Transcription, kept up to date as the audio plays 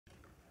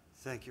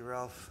Thank you,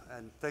 Ralph,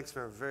 and thanks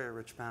for a very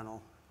rich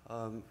panel.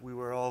 We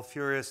were all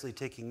furiously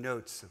taking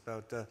notes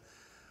about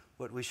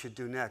what we should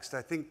do next.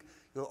 I think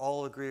you'll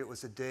all agree it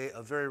was a day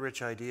of very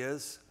rich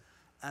ideas,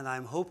 and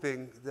I'm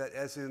hoping that,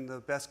 as in the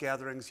best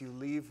gatherings, you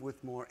leave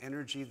with more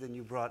energy than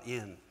you brought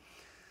in.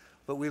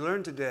 But we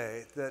learned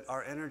today that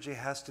our energy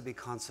has to be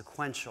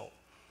consequential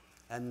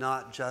and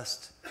not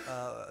just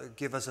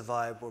give us a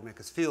vibe or make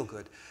us feel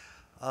good.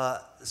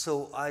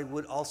 So I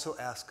would also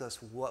ask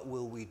us, what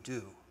will we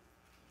do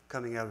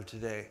coming out of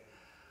today?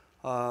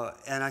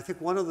 And I think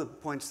one of the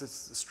points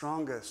that's the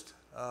strongest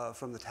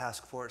from the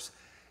task force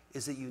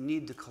is that you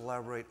need to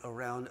collaborate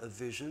around a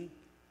vision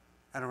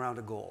and around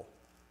a goal.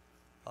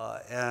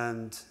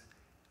 And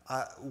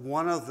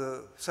one of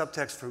the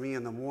subtexts for me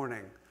in the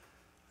morning,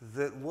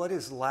 that what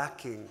is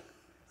lacking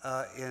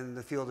in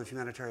the field of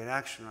humanitarian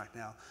action right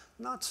now,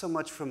 not so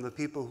much from the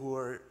people who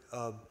are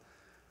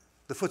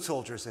the foot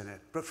soldiers in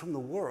it, but from the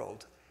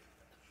world,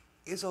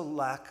 is a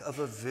lack of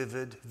a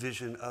vivid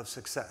vision of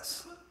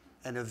success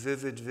and a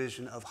vivid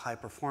vision of high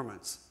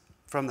performance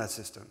from that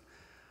system.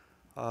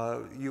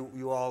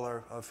 You all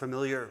are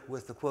familiar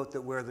with the quote that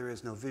where there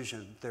is no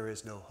vision, there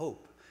is no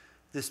hope.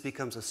 This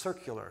becomes a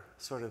circular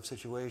sort of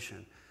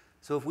situation.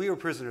 So if we are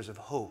prisoners of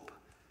hope,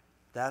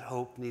 that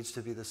hope needs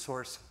to be the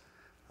source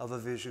of a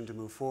vision to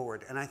move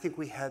forward. And I think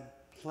we had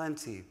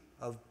plenty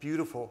of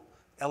beautiful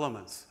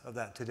elements of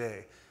that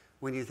today.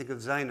 When you think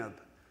of Zainab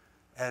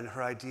and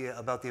her idea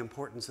about the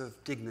importance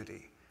of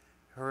dignity,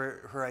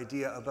 her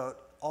idea about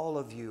all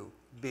of you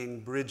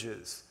being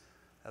bridges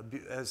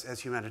as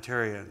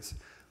humanitarians.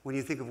 When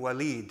you think of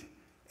Walid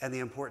and the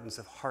importance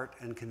of heart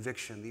and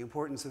conviction, the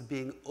importance of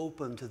being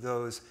open to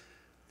those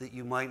that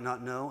you might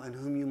not know and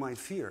whom you might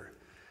fear.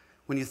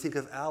 When you think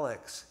of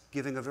Alex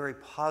giving a very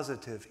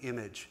positive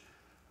image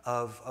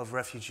of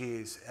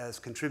refugees as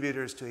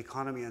contributors to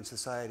economy and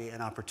society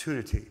and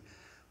opportunity.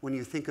 When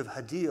you think of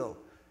Hadil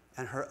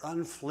and her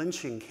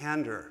unflinching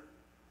candor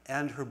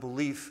and her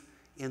belief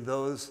in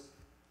those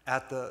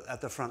at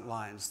the front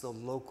lines, the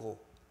local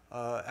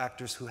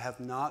actors who have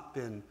not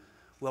been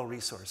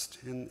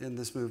well-resourced in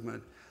this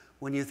movement.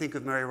 When you think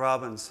of Mary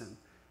Robinson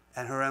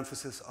and her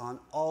emphasis on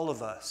all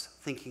of us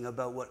thinking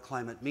about what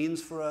climate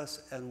means for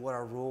us and what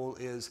our role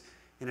is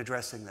in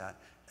addressing that.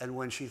 And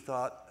when she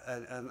thought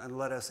and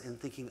led us in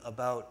thinking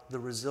about the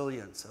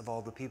resilience of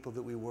all the people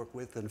that we work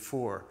with and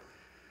for.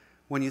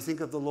 When you think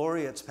of the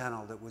laureates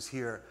panel that was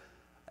here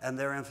and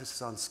their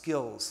emphasis on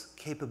skills,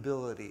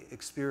 capability,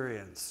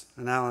 experience,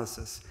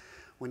 analysis.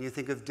 When you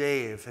think of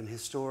Dave and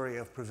his story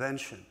of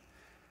prevention.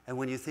 And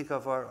when you think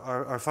of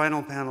our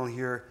final panel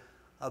here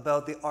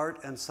about the art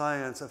and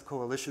science of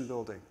coalition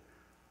building.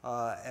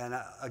 And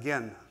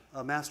again,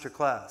 a master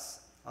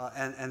class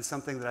and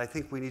something that I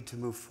think we need to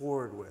move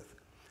forward with.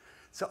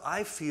 So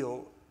I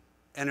feel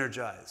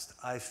energized.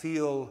 I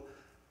feel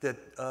that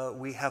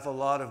we have a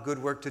lot of good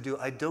work to do.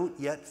 I don't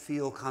yet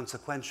feel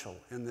consequential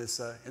in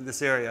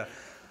this area.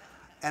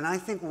 And I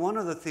think one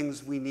of the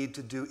things we need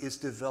to do is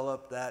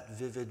develop that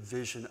vivid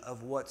vision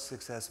of what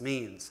success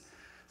means.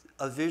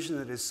 A vision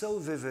that is so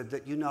vivid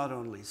that you not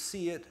only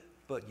see it,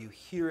 but you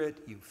hear it,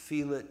 you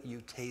feel it,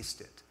 you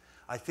taste it.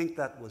 I think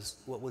that was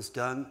what was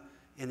done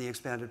in the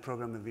expanded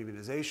program of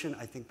immunization.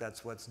 I think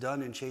that's what's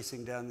done in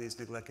chasing down these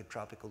neglected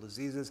tropical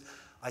diseases.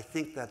 I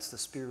think that's the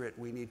spirit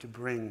we need to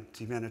bring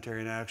to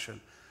humanitarian action.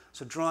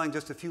 So drawing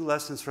just a few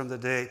lessons from the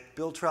day,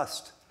 build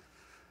trust.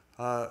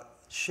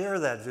 Share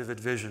that vivid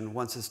vision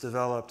once it's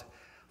developed.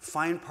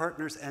 Find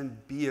partners and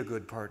be a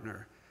good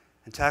partner.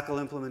 And tackle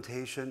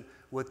implementation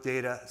with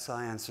data,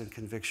 science, and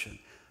conviction.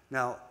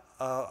 Now,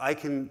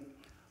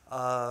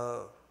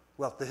 well,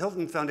 the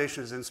Hilton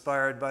Foundation is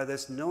inspired by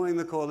this. Knowing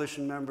the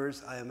coalition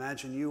members, I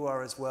imagine you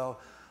are as well.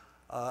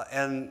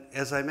 And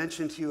as I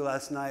mentioned to you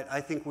last night,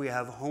 I think we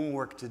have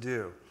homework to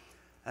do.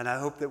 And I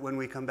hope that when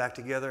we come back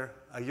together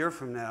a year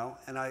from now,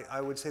 and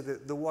I would say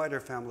that the wider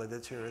family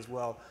that's here as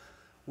well,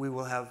 we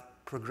will have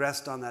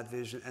progressed on that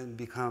vision and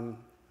become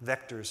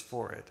vectors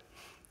for it.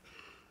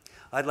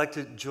 I'd like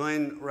to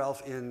join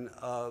Ralph in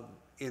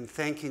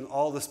thanking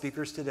all the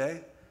speakers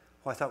today,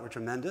 who I thought were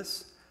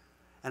tremendous.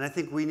 And I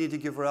think we need to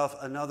give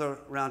Ralph another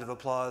round of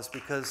applause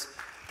because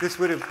this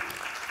would have...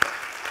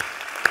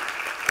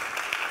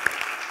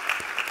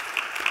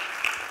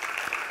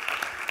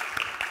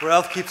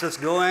 Ralph keeps us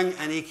going,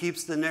 and he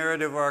keeps the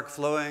narrative arc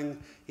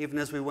flowing, even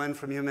as we went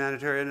from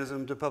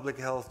humanitarianism to public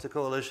health to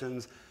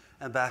coalitions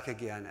and back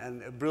again.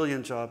 And a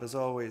brilliant job, as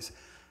always.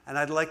 And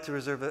I'd like to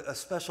reserve a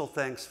special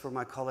thanks for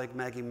my colleague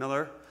Maggie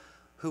Miller,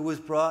 who was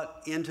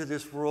brought into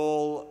this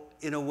role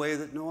in a way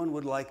that no one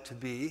would like to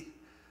be,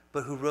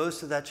 but who rose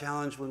to that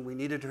challenge when we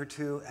needed her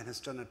to, and has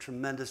done a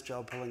tremendous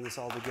job pulling this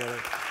all together.